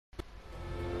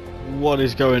What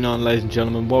is going on, ladies and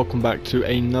gentlemen? Welcome back to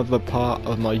another part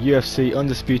of my UFC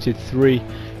Undisputed 3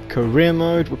 career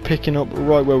mode. We're picking up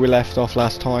right where we left off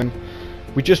last time.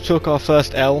 We just took our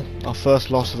first L, our first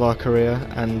loss of our career,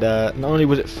 and not only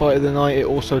was it fight of the night, it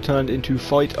also turned into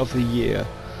fight of the year.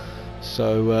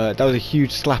 So that was a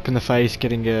huge slap in the face,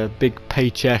 getting a big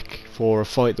paycheck for a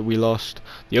fight that we lost,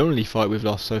 the only fight we've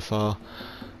lost so far.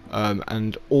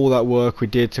 And all that work we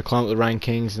did to climb up the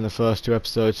rankings in the first two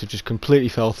episodes just completely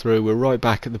fell through. We're right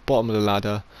back at the bottom of the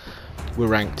ladder. We're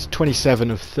ranked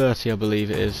 27 of 30, I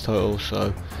believe it is, total.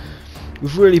 So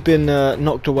we've really been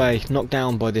knocked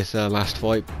down by this last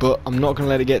fight. But I'm not going to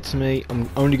let it get to me. I'm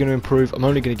only going to improve. I'm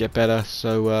only going to get better.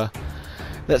 So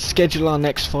let's schedule our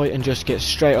next fight and just get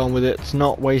straight on with it. Let's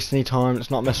not waste any time.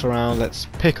 Let's not mess around. Let's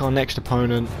pick our next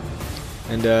opponent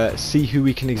and see who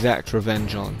we can exact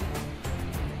revenge on.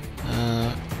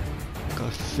 Got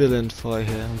a fill-in fight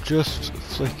here. I'm just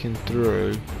flicking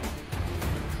through.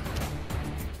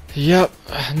 Yep,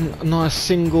 not a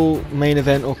single main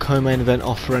event or co-main event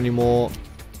offer anymore.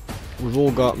 We've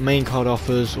all got main card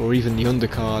offers or even the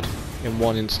undercard in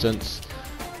one instance.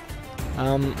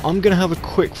 I'm gonna have a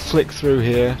quick flick through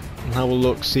here and have a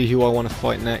look, see who I want to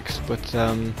fight next. But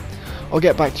I'll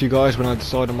get back to you guys when I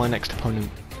decide on my next opponent.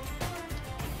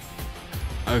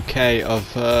 Okay,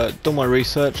 I've done my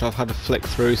research, I've had a flick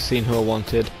through, seen who I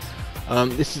wanted.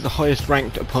 This is the highest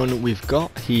ranked opponent we've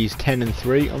got. He's 10 and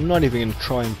 3. I'm not even going to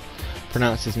try and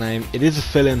pronounce his name. It is a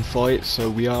fill-in fight, so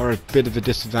we are a bit of a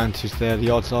disadvantage there. The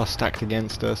odds are stacked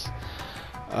against us.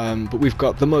 But we've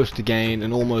got the most to gain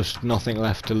and almost nothing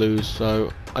left to lose,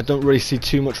 so I don't really see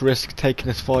too much risk taking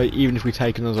this fight. Even if we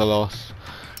take another loss,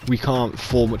 we can't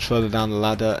fall much further down the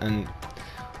ladder, and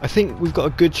I think we've got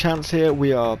a good chance here.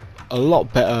 We are a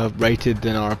lot better rated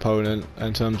than our opponent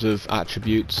in terms of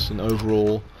attributes and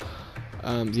overall.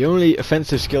 The only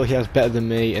offensive skill he has better than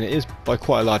me, and it is by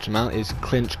quite a large amount, is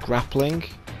clinch grappling.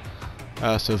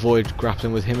 So avoid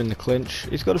grappling with him in the clinch.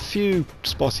 He's got a few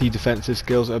spotty defensive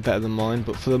skills that are better than mine,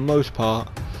 but for the most part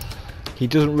he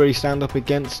doesn't really stand up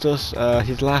against us.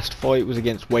 His last fight was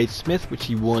against Wade Smith, which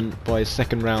he won by a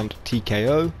second round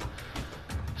TKO.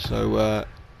 So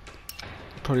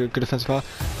probably a good offensive power.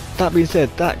 That being said,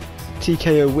 that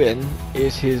TKO win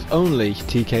is his only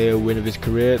TKO win of his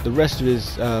career. The rest of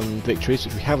his victories,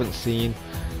 which we haven't seen,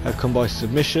 have come by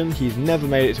submission. He's never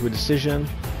made it to a decision.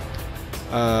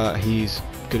 He's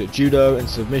good at judo and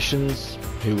submissions,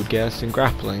 who would guess, and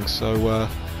grappling. So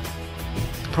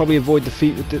probably avoid the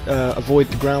feet with avoid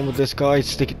the ground with this guy.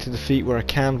 Stick it to the feet where I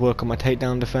can. Work on my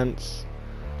takedown defense.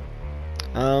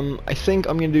 I think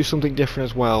I'm going to do something different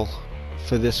as well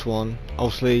for this one.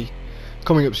 Obviously,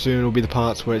 coming up soon will be the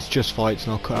parts where it's just fights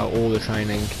and I'll cut out all the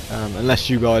training, unless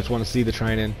you guys want to see the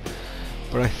training.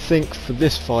 But I think for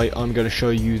this fight I'm going to show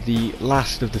you the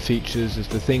last of the features as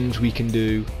the things we can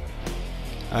do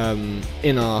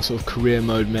in our sort of career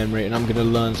mode memory, and I'm going to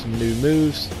learn some new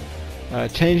moves.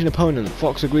 Change an opponent.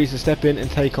 Fox agrees to step in and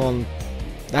take on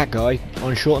that guy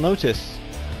on short notice.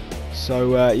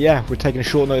 So yeah, we're taking a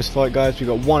short notice fight, guys. We've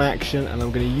got one action and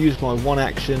I'm going to use my one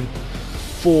action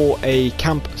for a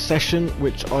camp session,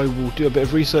 which I will do a bit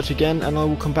of research again and I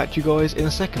will come back to you guys in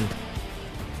a second.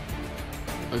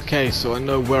 Okay, so I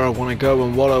know where I want to go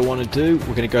and what I want to do.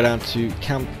 We're going to go down to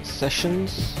camp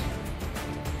sessions,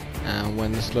 and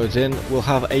when this loads in we'll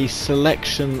have a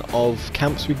selection of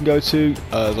camps we can go to.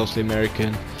 There's obviously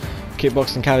American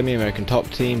Kickboxing Academy, American Top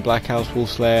Team, Black House,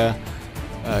 Wolf Slayer,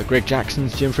 Greg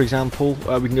Jackson's gym, for example.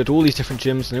 We can go to all these different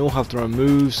gyms and they all have their own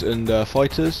moves and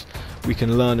fighters. We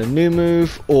can learn a new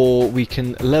move, or we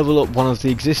can level up one of the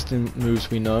existing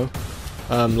moves we know,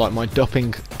 like my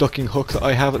ducking hook that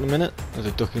I have at the minute. There's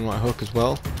a ducking right hook as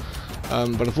well,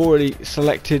 but I've already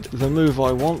selected the move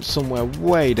I want somewhere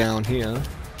way down here.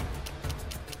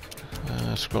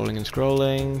 Scrolling and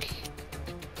scrolling.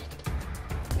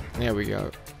 There we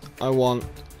go. I want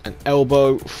an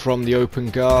elbow from the open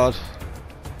guard.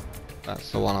 That's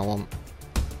the one I want.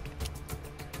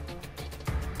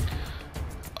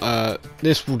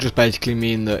 This will just basically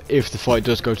mean that if the fight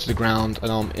does go to the ground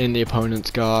and I'm in the opponent's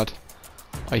guard,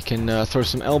 I can throw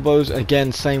some elbows.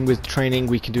 Again, same with training,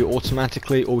 we can do it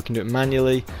automatically or we can do it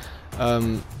manually.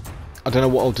 I don't know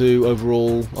what I'll do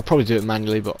overall. I'll probably do it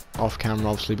manually, but off camera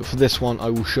obviously. But for this one I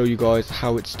will show you guys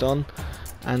how it's done,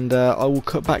 and I will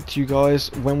cut back to you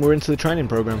guys when we're into the training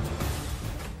program.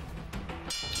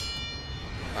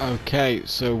 Okay,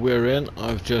 so we're in.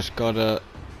 I've just got to,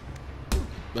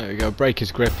 there we go, break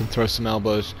his grip and throw some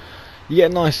elbows. You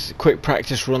get a nice quick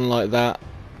practice run like that,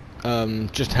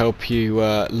 just to help you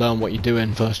learn what you're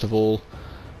doing first of all.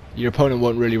 your opponent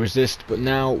won't really resist. But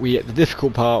now we get the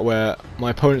difficult part where my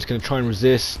opponent's going to try and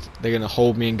resist, they're going to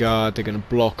hold me in guard, they're going to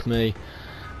block me,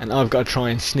 and I've got to try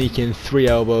and sneak in 3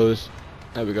 elbows.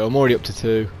 There we go, I'm already up to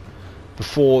 2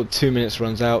 before 2 minutes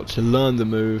runs out to learn the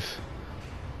move.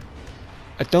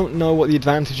 I don't know what the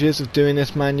advantage is of doing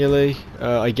this manually.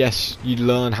 I guess you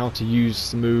learn how to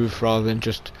use the move rather than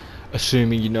just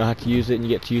assuming you know how to use it and you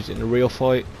get to use it in a real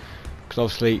fight, because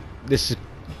obviously this is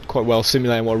quite well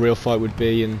simulating what a real fight would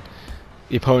be, and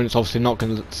the opponent's obviously not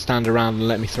going to stand around and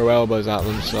let me throw elbows at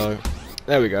them. So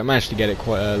there we go, I managed to get it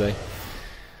quite early.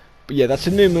 But yeah, that's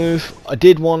a new move. I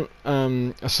did want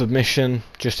a submission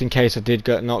just in case I did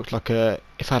get knocked, like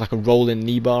if I had like a rolling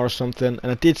knee bar or something,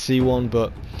 and I did see one,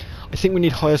 but I think we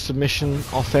need higher submission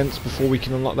offense before we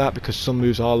can unlock that, because some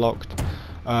moves are locked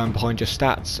behind your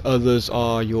stats. Others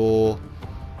are your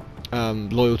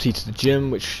loyalty to the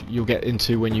gym, which you'll get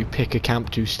into when you pick a camp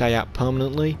to stay at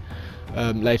permanently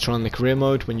later on in the career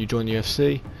mode when you join the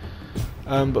UFC.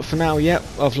 But for now, yeah,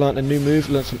 I've learnt a new move,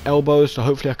 learnt some elbows, so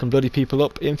hopefully I can bloody people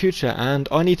up in future, and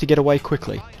I need to get away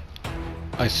quickly.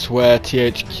 I swear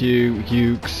THQ,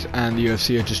 Ukes and the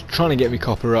UFC are just trying to get me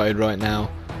copyrighted right now.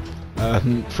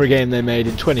 For a game they made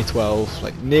in 2012,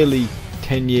 like nearly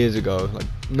 10 years ago, like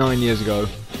 9 years ago.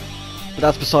 But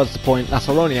that's besides the point. That's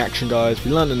our only action, guys.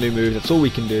 We learned a new move, that's all we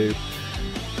can do.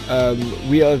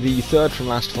 We are the 3rd from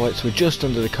last fight, so we're just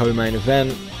under the co-main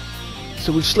event.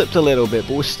 So we've slipped a little bit,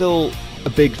 but we're still a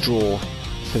big draw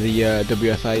for the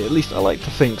WFA, at least I like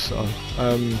to think so.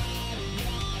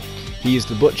 He is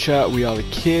the Butcher, we are the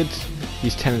Kid.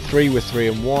 He's 10-3, we're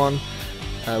 3-1.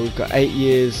 We've got 8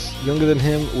 years younger than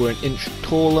him, we're an inch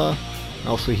taller.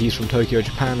 Obviously he's from Tokyo,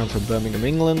 Japan, I'm from Birmingham,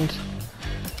 England.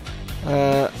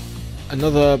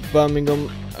 Another Birmingham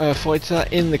fighter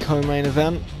in the co-main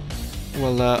event.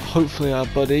 Well, hopefully our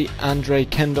buddy Andre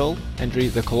Kendall, Andre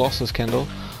the Colossus Kendall,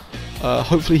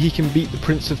 hopefully he can beat the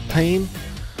Prince of Pain,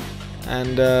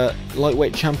 and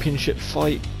lightweight championship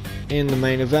fight in the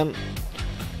main event.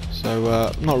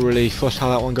 So not really fussed how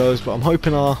that one goes, but I'm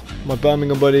hoping my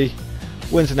Birmingham buddy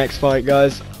wins the next fight,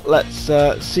 guys. Let's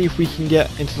see if we can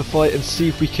get into the fight and see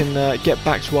if we can get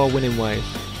back to our winning ways.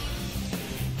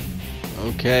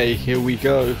 Okay, here we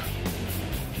go.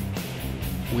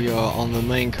 We are on the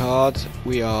main card.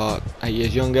 We are 8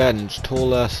 years younger and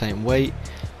taller, same weight,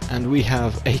 and we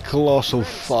have a colossal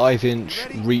 5-inch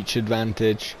reach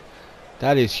advantage.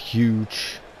 That is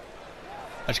huge.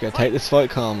 I just gotta take this fight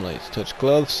calmly. Let's touch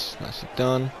gloves. That's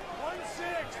done.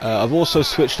 I've also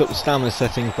switched up the stamina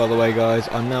settings, by the way, guys.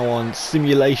 I'm now on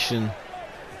simulation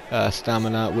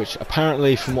stamina, which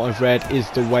apparently, from what I've read, is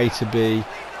the way to be.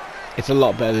 It's a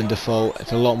lot better than default.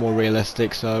 It's a lot more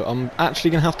realistic. So I'm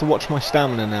actually gonna have to watch my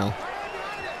stamina now.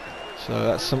 So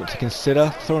that's something to consider.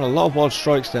 Throwing a lot of wild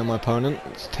strikes there, my opponent.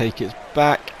 Let's take it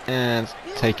back and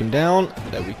take him down.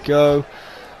 There we go.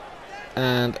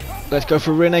 And let's go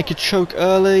for a rear naked choke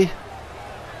early.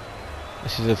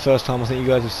 This is the first time I think you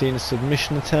guys have seen a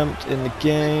submission attempt in the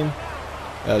game,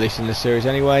 at least in this series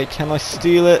anyway. Can I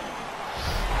steal it?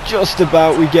 Just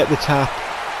about. We get the tap.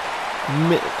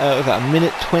 About a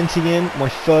minute 20 in, my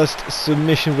first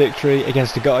submission victory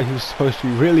against a guy who's supposed to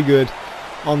be really good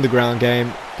on the ground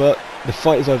game, but the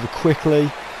fight is over quickly,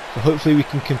 so hopefully we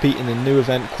can compete in a new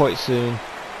event quite soon.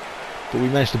 But we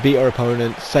managed to beat our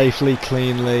opponent safely,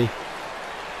 cleanly.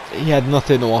 He had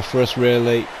nothing to offer us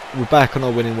really. We're back on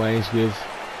our winning ways. We've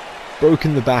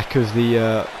broken the back of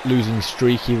the losing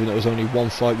streak, even though it was only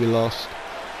one fight we lost.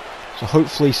 So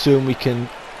hopefully soon we can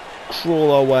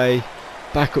crawl our way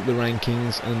back up the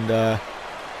rankings and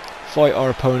fight our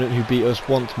opponent who beat us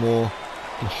once more,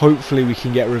 and hopefully we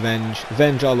can get revenge,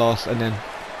 avenge our loss, and then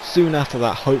soon after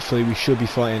that hopefully we should be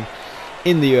fighting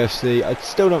in the UFC. I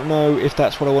still don't know if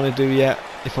that's what I want to do yet,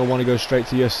 if I want to go straight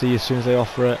to UFC as soon as they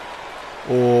offer it,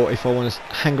 or if I want to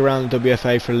hang around the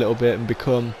WFA for a little bit and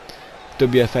become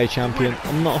WFA champion.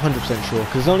 I'm not 100% sure,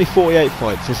 because there's only 48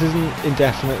 fights, this isn't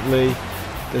indefinitely,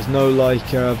 there's no like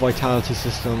vitality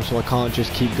system, so I can't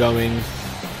just keep going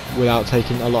without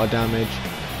taking a lot of damage.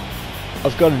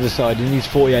 I've got to decide in these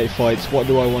 48 fights, what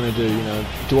do I want to do? You know,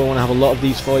 do I want to have a lot of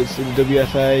these fights in the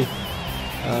WFA,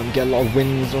 get a lot of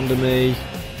wins under me,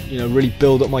 you know, really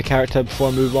build up my character before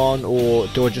I move on, or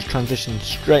do I just transition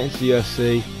straight into the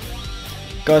UFC?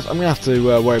 Guys, I'm gonna have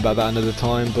to worry about that another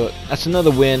time, but that's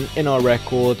another win in our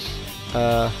records.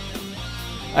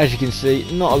 As you can see,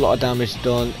 not a lot of damage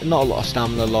done, not a lot of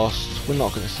stamina lost. We're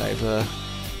not going to save the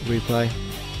replay.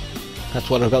 That's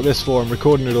what I've got this for, I'm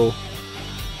recording it all.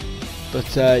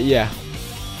 But yeah,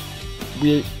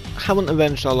 we haven't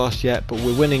avenged our loss yet, but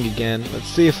we're winning again. Let's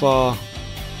see if our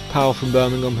pal from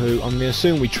Birmingham, who I'm going to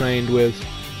assume we trained with,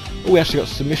 Oh, we actually got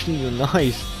submission of the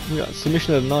night. We got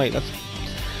submission of the night. That's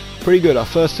pretty good. Our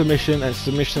first submission and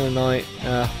submission of the night.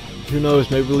 Who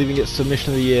knows? Maybe we'll even get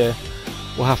submission of the year.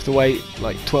 We'll have to wait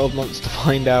like 12 months to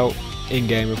find out. In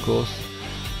game, of course.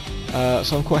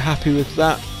 So I'm quite happy with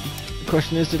that. The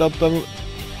question is, did I bum?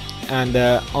 And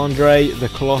Andre the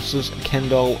Colossus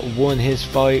Kendall won his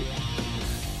fight.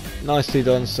 Nicely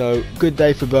done. So good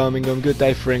day for Birmingham. Good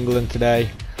day for England today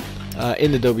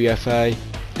in the WFA.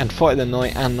 And fight of the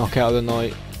night and knockout of the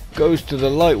night goes to the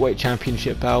lightweight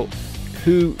championship belt,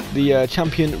 who the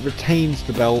champion retains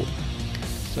the belt.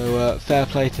 So fair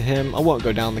play to him. I won't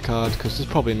go down the card because there's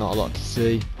probably not a lot to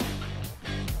see.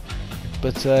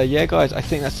 But yeah, guys, I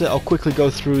think that's it. I'll quickly go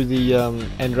through the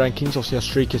end rankings. Obviously, our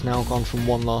streak is now gone from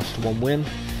 1 loss to 1 win.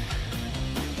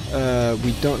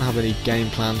 We don't have any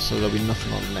game plans, so there'll be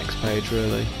nothing on the next page,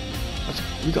 really.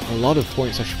 We got a lot of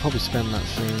points. I should probably spend that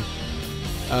soon.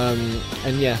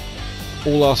 And yeah,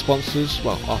 all our sponsors,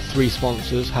 well, our 3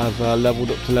 sponsors, have leveled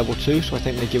up to level 2, so I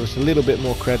think they give us a little bit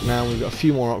more cred now. We've got a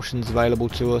few more options available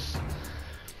to us.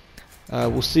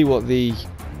 We'll see what the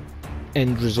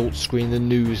end result screen, the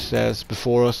news, says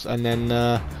before us, and then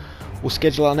we'll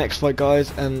schedule our next fight,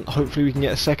 guys, and hopefully we can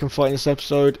get a second fight in this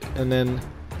episode, and then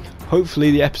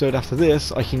hopefully the episode after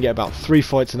this I can get about 3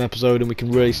 fights an episode, and we can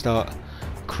really start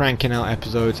cranking out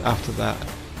episodes after that.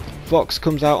 Fox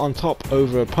comes out on top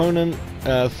over opponent.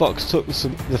 Fox took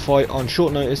the fight on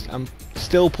short notice and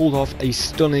still pulled off a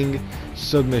stunning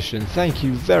submission. Thank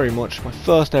you very much. My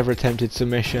first ever attempted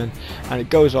submission, and it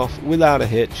goes off without a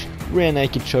hitch. Rear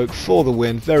naked choke for the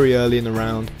win very early in the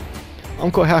round.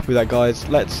 I'm quite happy with that, guys.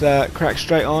 Let's crack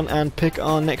straight on and pick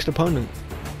our next opponent.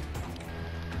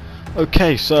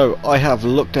 Okay, so I have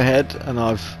looked ahead and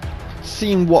I've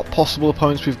seen what possible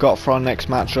opponents we've got for our next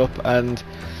matchup, and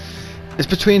it's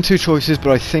between 2 choices,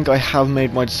 but I think I have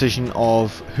made my decision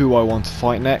of who I want to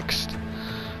fight next.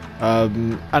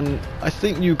 And I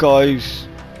think you guys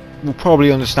will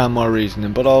probably understand my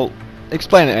reasoning, but I'll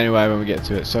explain it anyway when we get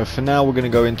to it. So for now, we're going to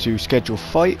go into schedule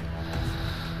fight.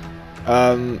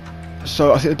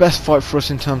 So I think the best fight for us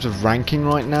in terms of ranking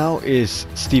right now is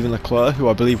Stephen Leclerc, who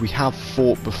I believe we have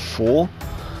fought before.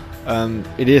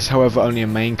 It is, however, only a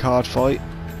main card fight.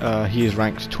 He is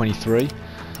ranked 23.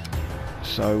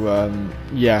 So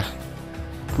yeah,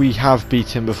 we have beat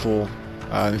him before.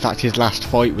 In fact, his last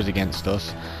fight was against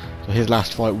us. So his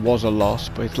last fight was a loss,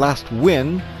 but his last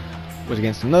win was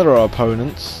against another of our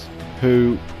opponents,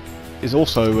 who is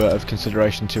also of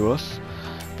consideration to us.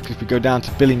 Because if we go down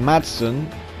to Billy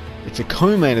Madsen, it's a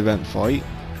co-main event fight.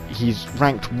 He's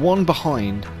ranked 1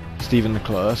 behind Stephen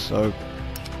Leclerc, so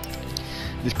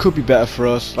this could be better for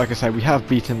us. Like I said, we have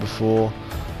beaten him before.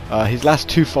 His last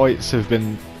 2 fights have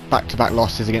been back-to-back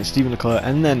losses against Stephen Leclerc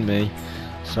and then me.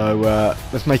 So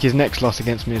let's make his next loss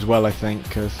against me as well, I think,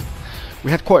 because we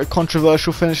had quite a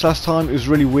controversial finish last time. It was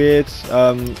really weird.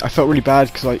 I felt really bad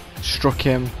because I struck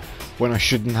him when I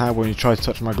shouldn't have, when he tried to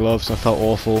touch my gloves. I felt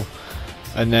awful.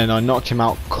 And then I knocked him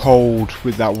out cold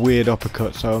with that weird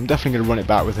uppercut, so I'm definitely going to run it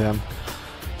back with him.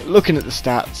 Looking at the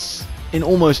stats, in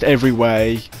almost every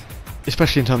way,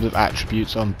 especially in terms of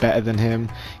attributes, I'm better than him.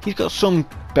 He's got some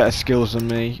better skills than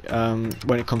me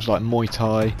when it comes to like Muay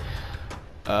Thai.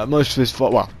 Most of his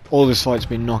fight, well, all of his fights have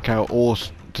been knockout or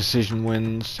decision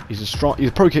wins. He's a pro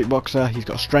kickboxer. He's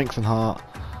got strength and heart.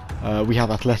 We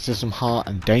have athleticism, heart,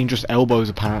 and dangerous elbows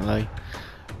apparently.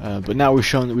 But now we've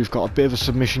shown that we've got a bit of a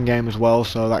submission game as well,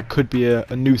 so that could be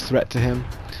a new threat to him.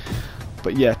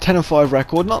 But yeah, 10-5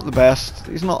 record, not the best.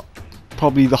 He's not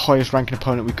probably the highest ranking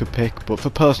opponent we could pick, but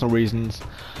for personal reasons,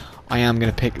 I am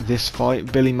going to pick this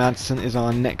fight. Billy Madsen is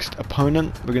our next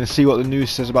opponent. We're going to see what the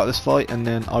news says about this fight, and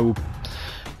then I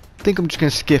think I'm just going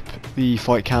to skip the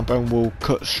fight camp and we'll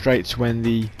cut straight to when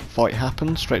the fight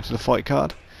happens, straight to the fight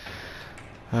card.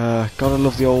 Gotta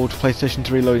love the old PlayStation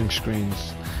 3 loading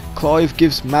screens. Clive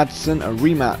gives Madsen a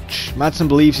rematch. Madsen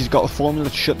believes he's got the formula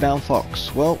to shut down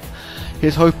Fox. Well,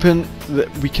 he's hoping that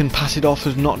we can pass it off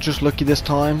as not just lucky this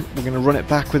time. We're going to run it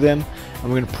back with him, and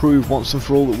we're going to prove once and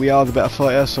for all that we are the better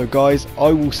fighter. So guys,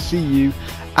 I will see you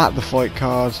at the fight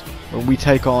card when we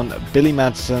take on Billy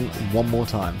Madsen one more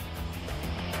time.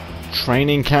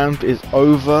 Training camp is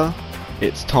over.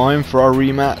 It's time for our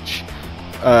rematch.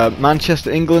 Manchester,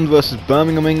 England versus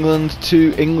Birmingham, England.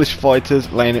 2 English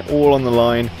fighters laying it all on the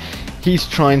line. He's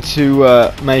trying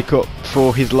to make up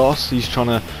for his loss. He's trying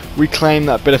to reclaim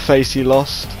that bit of face he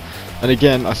lost. And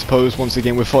again, I suppose once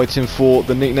again we're fighting for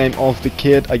the nickname of the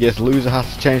kid. I guess loser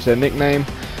has to change their nickname,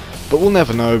 but we'll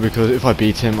never know, because if I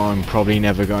beat him, I'm probably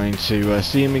never going to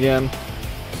see him again.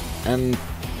 And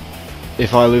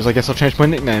if I lose, I guess I'll change my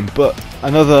nickname. But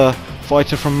another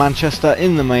fighter from Manchester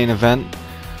in the main event.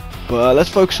 But let's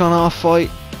focus on our fight.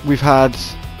 We've had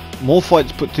more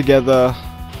fights put together.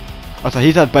 Okay,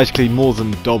 he's had basically more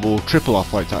than double, triple our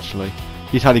fights actually.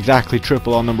 He's had exactly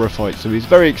triple our number of fights, so he's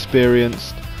very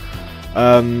experienced.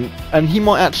 And he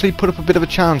might actually put up a bit of a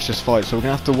challenge this fight, so we're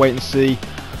going to have to wait and see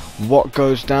what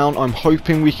goes down. I'm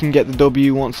hoping we can get the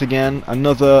W once again.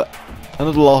 Another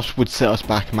loss would set us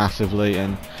back massively,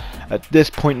 and at this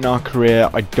point in our career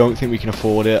I don't think we can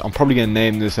afford it. I'm probably going to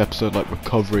name this episode like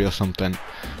Recovery or something,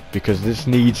 because this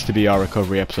needs to be our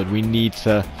recovery episode. We need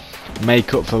to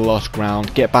make up for the lost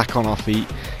ground, get back on our feet,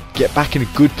 get back in a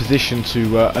good position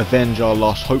to avenge our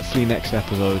loss, hopefully next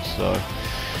episode. So,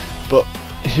 but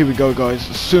here we go guys,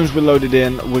 as soon as we're loaded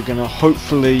in we're going to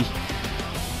hopefully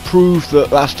prove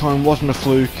that last time wasn't a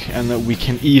fluke and that we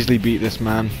can easily beat this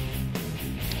man.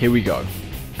 Here we go,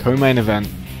 co-main event,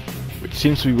 which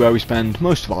seems to be where we spend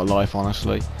most of our life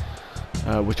honestly.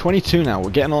 We're 22 now,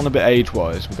 we're getting on a bit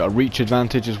age-wise. We've got a reach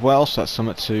advantage as well, so that's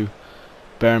something to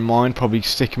bear in mind. Probably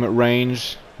stick him at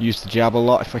range, use the jab a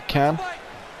lot if I can.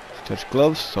 Touch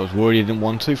gloves, so I was worried he didn't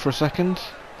want to for a second.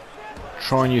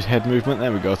 Try and use head movement,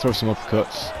 there we go, throw some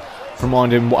uppercuts.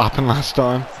 Remind him what happened last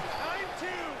time.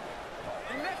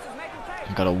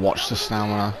 You've got to watch the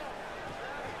stamina.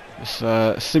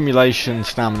 This simulation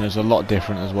stamina is a lot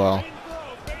different as well.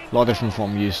 A lot different from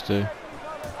what I'm used to.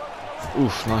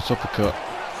 Oof, nice uppercut.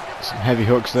 Some heavy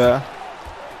hooks there.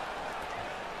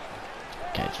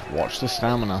 Okay, just watch the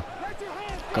stamina.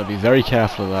 Gotta be very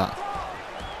careful of that.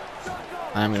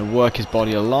 I'm going to work his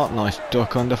body a lot. Nice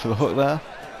duck under for the hook there.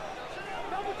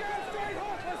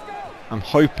 I'm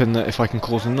hoping that if I can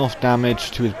cause enough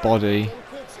damage to his body,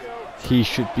 he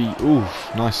should be...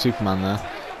 Oof, nice Superman there.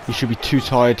 He should be too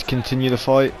tired to continue the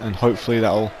fight, and hopefully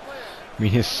that'll... I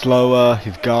mean, he's slower,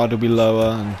 his guard will be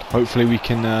lower, and hopefully we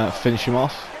can finish him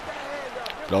off.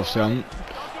 But obviously I'm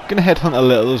going to headhunt a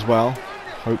little as well.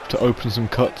 Hope to open some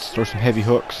cuts, throw some heavy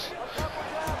hooks.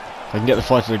 If I can get the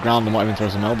fight to the ground, I might even throw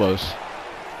some elbows.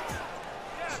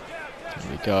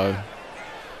 There we go.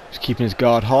 Just keeping his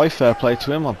guard high, fair play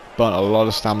to him. I've burnt a lot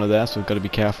of stamina there, so we've got to be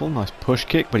careful. Nice push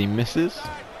kick, but he misses.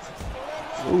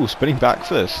 Ooh, spinning back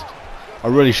fist. I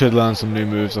really should learn some new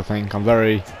moves, I think. I'm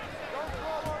very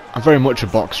much a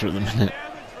boxer at the minute.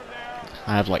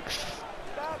 I have like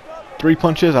 3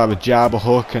 punches. I have a jab, a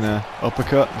hook, and a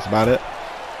uppercut. That's about it.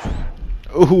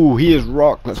 Ooh, he is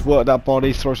rocked. Let's work that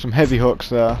body, throw some heavy hooks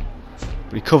there.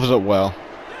 But he covers up well.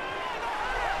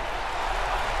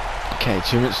 Okay,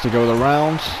 2 minutes to go of the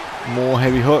round. More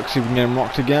heavy hooks, see if we can get him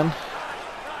rocked again.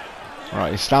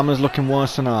 Alright, his stamina's looking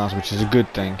worse than ours, which is a good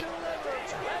thing.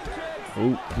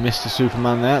 Ooh, missed the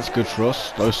Superman there, that's good for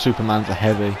us. Those Supermans are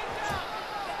heavy.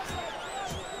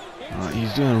 Alright,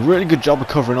 he's doing a really good job of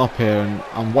covering up here, and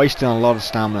I'm wasting a lot of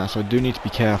stamina, so I do need to be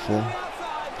careful.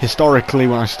 Historically,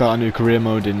 when I start a new career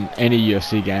mode in any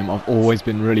UFC game, I've always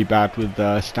been really bad with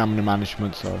stamina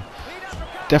management, so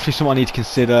definitely something I need to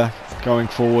consider going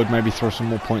forward. Maybe throw some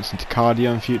more points into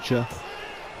cardio in future.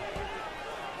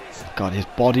 God, his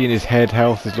body and his head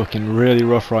health is looking really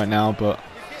rough right now, but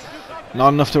not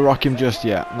enough to rock him just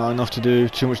yet. Not enough to do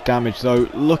too much damage, though.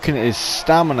 Looking at his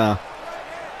stamina,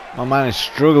 my man is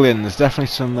struggling. There's definitely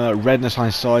some redness on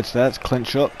his sides there. Let's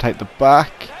clinch up, take the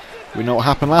back. We know what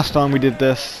happened last time we did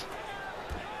this.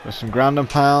 There's some ground and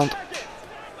pound.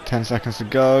 10 seconds to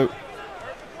go.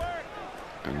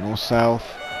 Go north-south.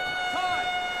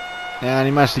 And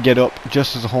he managed to get up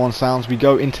just as the horn sounds. We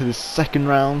go into the second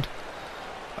round.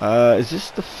 Is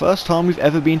this the first time we've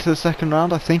ever been to the second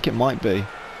round? I think it might be.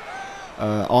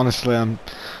 Honestly, I'm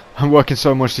working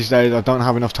so much these days, I don't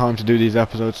have enough time to do these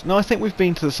episodes. No, I think we've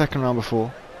been to the second round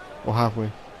before. Or have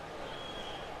we?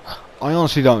 I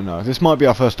honestly don't know. This might be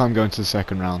our first time going to the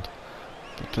second round.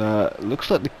 But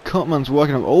looks like the cutman's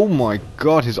working on... Oh my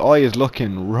god, his eye is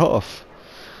looking rough.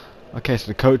 Okay, so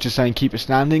the coach is saying keep it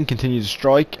standing, continue to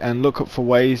strike, and look up for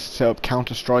ways to set up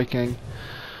counter-striking.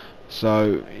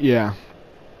 So, yeah.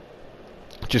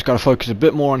 Just got to focus a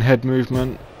bit more on head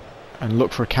movement and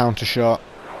look for a counter shot.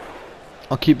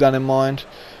 I'll keep that in mind.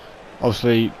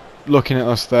 Obviously, looking at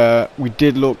us there, we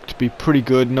did look to be pretty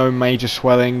good. No major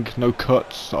swelling, no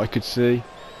cuts that I could see.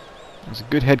 It was a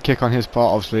good head kick on his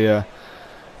part. Obviously,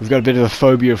 we've got a bit of a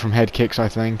phobia from head kicks, I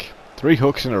think. 3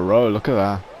 hooks in a row, look at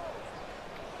that.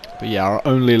 But yeah, our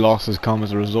only loss has come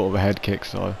as a result of a head kick,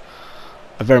 so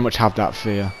I very much have that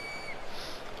fear.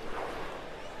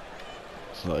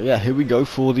 So yeah, here we go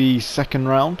for the second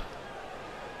round.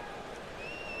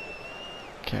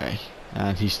 Okay,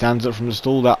 and he stands up from the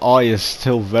stool. That eye is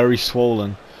still very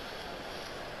swollen.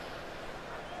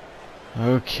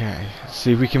 Okay, let's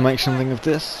see if we can make something of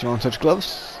this. Do you want to touch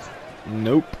gloves?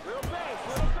 Nope.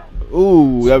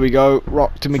 Ooh, there we go.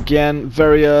 Rocked him again,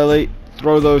 very early.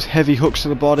 Throw those heavy hooks to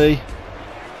the body.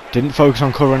 Didn't focus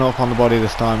on covering up on the body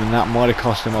this time, and that might have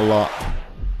cost him a lot.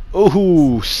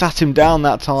 Ooh, sat him down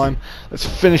that time. Let's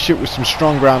finish it with some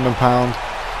strong ground and pound.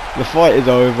 The fight is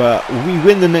over. We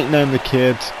win the nickname The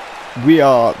Kid. We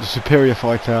are the superior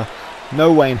fighter.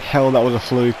 No way in hell that was a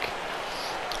fluke.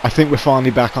 I think we're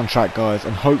finally back on track, guys,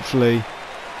 and hopefully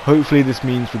this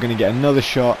means we're going to get another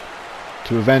shot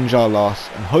to avenge our loss,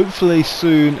 and hopefully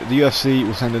soon the UFC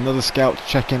will send another scout to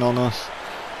check in on us,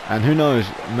 and who knows,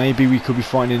 maybe we could be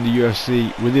fighting in the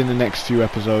UFC within the next few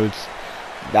episodes.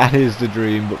 That is the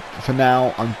dream, but for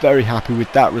now I'm very happy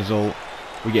with that result.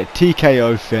 We get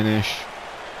TKO finish.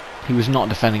 He was not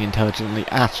defending intelligently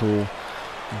at all.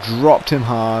 Dropped him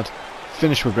hard.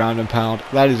 Finished with ground and pound.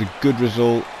 That is a good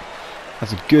result.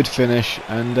 That's a good finish,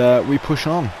 and we push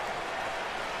on.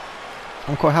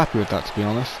 I'm quite happy with that, to be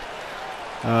honest.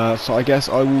 So I guess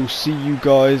I will see you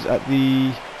guys at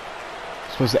the,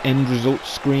 I suppose, the end result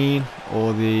screen,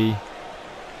 or the,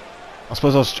 I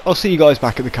suppose I'll see you guys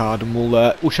back at the card, and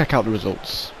we'll check out the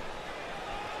results.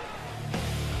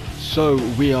 So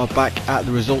we are back at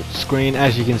the results screen.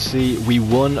 As you can see, we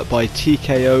won by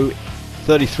TKO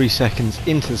 33 seconds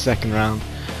into the second round.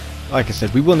 Like I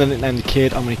said, we won the nickname The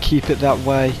Kid. I'm going to keep it that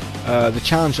way. The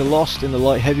challenger lost in the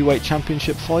light heavyweight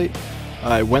championship fight.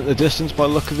 It went the distance by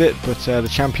the look of it, but the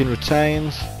champion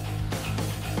retains.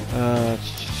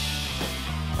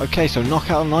 Okay, so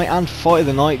knockout of the night and fight of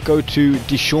the night go to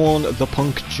Deshaun the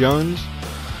Punk Jones.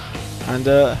 And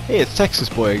hey, it's Texas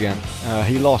boy again.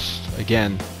 He lost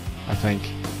again, I think.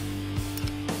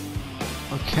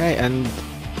 Okay, and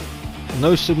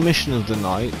no submission of the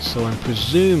night, so I'm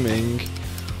presuming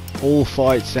all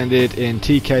fights ended in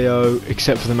TKO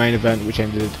except for the main event, which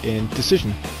ended in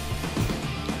decision.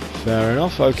 Fair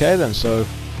enough. Okay then, so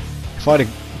if I'd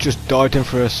have just dived in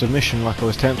for a submission like I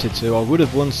was tempted to, I would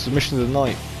have won submission of the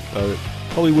night, though it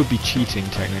probably would be cheating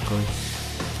technically.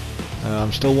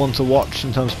 I'm still one to watch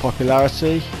in terms of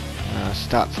popularity.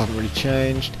 Stats haven't really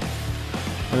changed.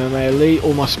 MMA Elite,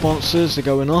 all my sponsors are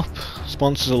going up.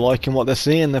 Sponsors are liking what they're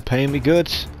seeing, they're paying me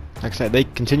good. Like I said, they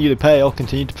continue to pay, I'll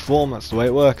continue to perform, that's the way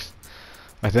it works,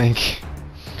 I think.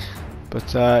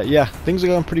 But yeah, things are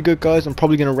going pretty good, guys. I'm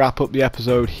probably going to wrap up the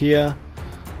episode here.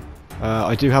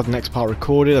 I do have the next part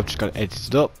recorded, I've just got to edit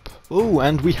it up. Oh,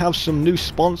 and we have some new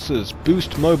sponsors.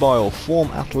 Boost Mobile, Form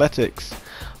Athletics,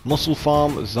 Muscle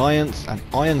Farm, Zions and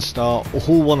Iron Star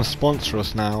all want to sponsor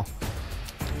us now.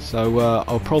 So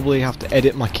I'll probably have to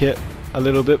edit my kit a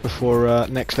little bit before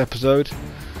next episode.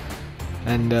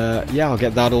 And yeah, I'll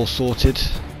get that all sorted.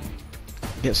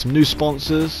 Get some new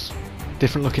sponsors,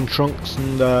 different looking trunks,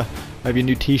 and maybe a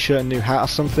new t-shirt and new hat or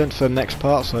something for the next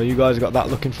part. So you guys have got that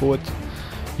looking forward to.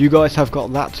 You guys have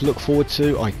got that to look forward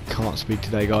to. I can't speak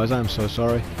today, guys, I'm so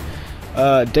sorry.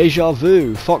 Deja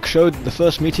Vu. Fox showed that the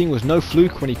first meeting was no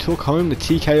fluke when he took home the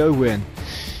TKO win.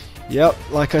 Yep,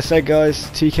 like I said, guys,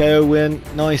 TKO win,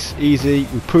 nice, easy.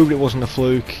 We proved it wasn't a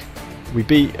fluke. We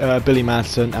beat Billy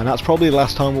Madsen, and that's probably the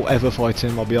last time we'll ever fight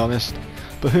him, I'll be honest.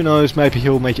 But who knows, maybe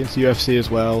he'll make it into the UFC as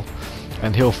well,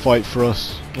 and he'll fight for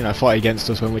us, you know, fight against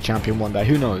us when we're champion one day.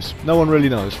 Who knows? No one really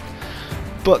knows.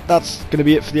 But that's going to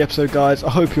be it for the episode, guys. I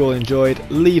hope you all enjoyed.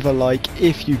 Leave a like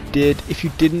if you did. If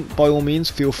you didn't, by all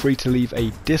means, feel free to leave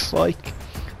a dislike.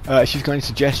 If you've got any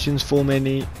suggestions for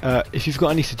me,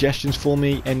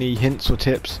 any hints or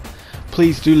tips,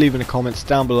 please do leave in the comments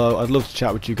down below. I'd love to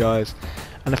chat with you guys.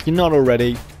 And if you're not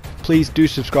already, please do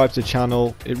subscribe to the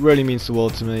channel. It really means the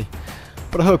world to me.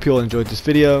 But I hope you all enjoyed this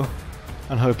video,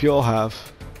 and hope you all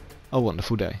have a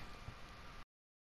wonderful day.